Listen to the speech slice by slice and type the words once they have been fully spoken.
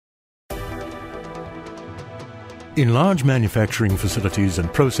In large manufacturing facilities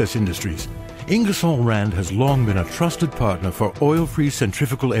and process industries, Ingersoll Rand has long been a trusted partner for oil-free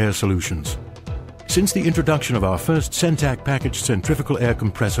centrifugal air solutions. Since the introduction of our first Centac packaged centrifugal air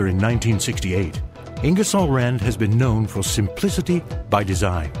compressor in 1968, Ingersoll Rand has been known for simplicity by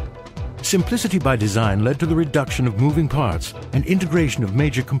design. Simplicity by design led to the reduction of moving parts and integration of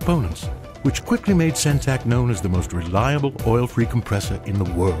major components, which quickly made Centac known as the most reliable oil-free compressor in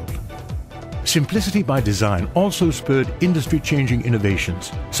the world. Simplicity by design also spurred industry-changing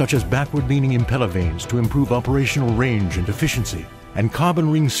innovations, such as backward-leaning impeller vanes to improve operational range and efficiency, and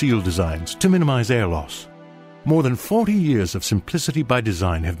carbon ring seal designs to minimize air loss. More than 40 years of simplicity by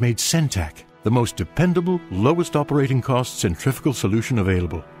design have made Centac the most dependable, lowest operating cost centrifugal solution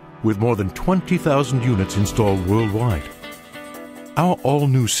available, with more than 20,000 units installed worldwide. Our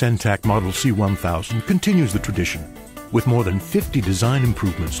all-new Centac Model C1000 continues the tradition, with more than 50 design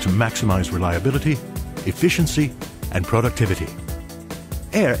improvements to maximize reliability, efficiency, and productivity.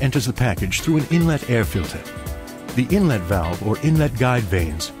 Air enters the package through an inlet air filter. The inlet valve or inlet guide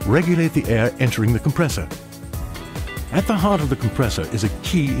vanes regulate the air entering the compressor. At the heart of the compressor is a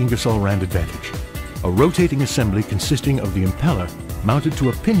key Ingersoll Rand advantage, a rotating assembly consisting of the impeller mounted to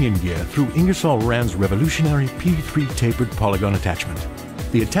a pinion gear through Ingersoll Rand's revolutionary P3 tapered polygon attachment.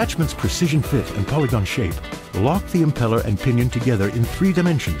 The attachment's precision fit and polygon shape lock the impeller and pinion together in 3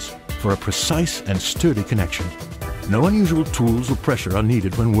 dimensions for a precise and sturdy connection. No unusual tools or pressure are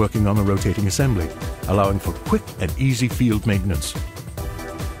needed when working on the rotating assembly, allowing for quick and easy field maintenance.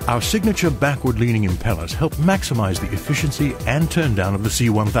 Our signature backward-leaning impellers help maximize the efficiency and turndown of the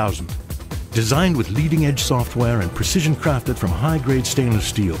C1000. Designed with leading-edge software and precision-crafted from high-grade stainless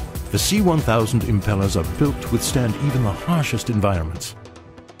steel, the C1000 impellers are built to withstand even the harshest environments.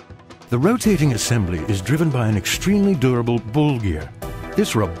 The rotating assembly is driven by an extremely durable bull gear.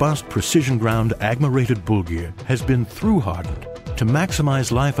 This robust, precision-ground, AGMA-rated bull gear has been through-hardened to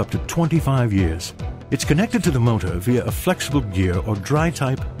maximize life up to 25 years. It's connected to the motor via a flexible gear or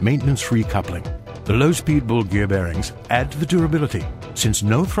dry-type, maintenance-free coupling. The low-speed bull gear bearings add to the durability, since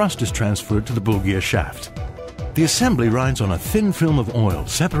no thrust is transferred to the bull gear shaft. The assembly rides on a thin film of oil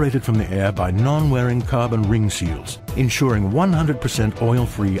separated from the air by non-wearing carbon ring seals, ensuring 100%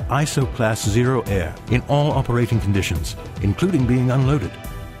 oil-free ISO Class 0 air in all operating conditions, including being unloaded.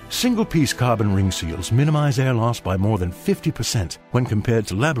 Single-piece carbon ring seals minimize air loss by more than 50% when compared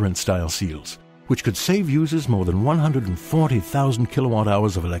to labyrinth-style seals, which could save users more than 140,000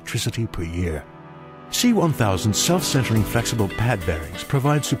 kilowatt-hours of electricity per year. C1000 self-centering flexible pad bearings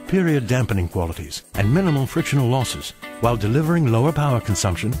provide superior dampening qualities and minimal frictional losses while delivering lower power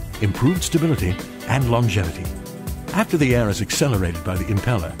consumption, improved stability, and longevity. After the air is accelerated by the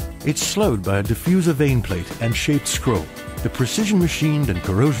impeller, it's slowed by a diffuser vane plate and shaped scroll. The precision-machined and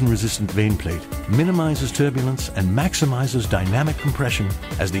corrosion-resistant vane plate minimizes turbulence and maximizes dynamic compression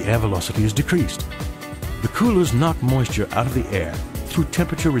as the air velocity is decreased. The coolers knock moisture out of the air through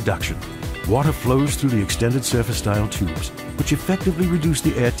temperature reduction. Water flows through the extended surface-style tubes, which effectively reduce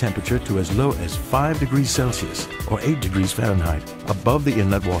the air temperature to as low as 5 degrees Celsius or 8 degrees Fahrenheit above the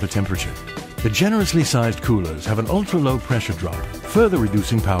inlet water temperature. The generously sized coolers have an ultra-low pressure drop, further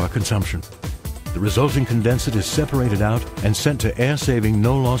reducing power consumption. The resulting condensate is separated out and sent to air-saving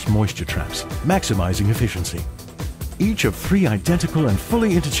no-loss moisture traps, maximizing efficiency. Each of 3 identical and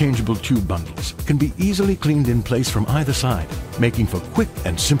fully interchangeable tube bundles can be easily cleaned in place from either side, making for quick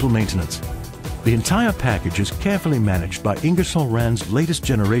and simple maintenance. The entire package is carefully managed by Ingersoll Rand's latest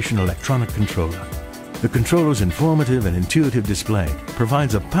generation electronic controller. The controller's informative and intuitive display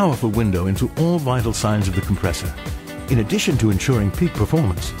provides a powerful window into all vital signs of the compressor. In addition to ensuring peak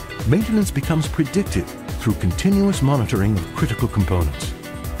performance, maintenance becomes predictive through continuous monitoring of critical components.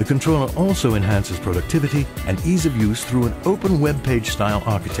 The controller also enhances productivity and ease of use through an open web page style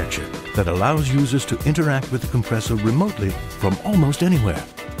architecture that allows users to interact with the compressor remotely from almost anywhere.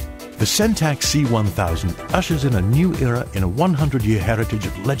 The Centac C1000 ushers in a new era in a 100-year heritage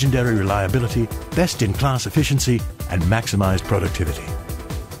of legendary reliability, best-in-class efficiency, and maximized productivity.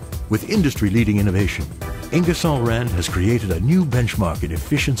 With industry-leading innovation, Ingersoll Rand has created a new benchmark in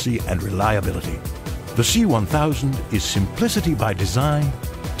efficiency and reliability. The C1000 is simplicity by design,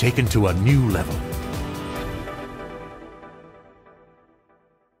 taken to a new level.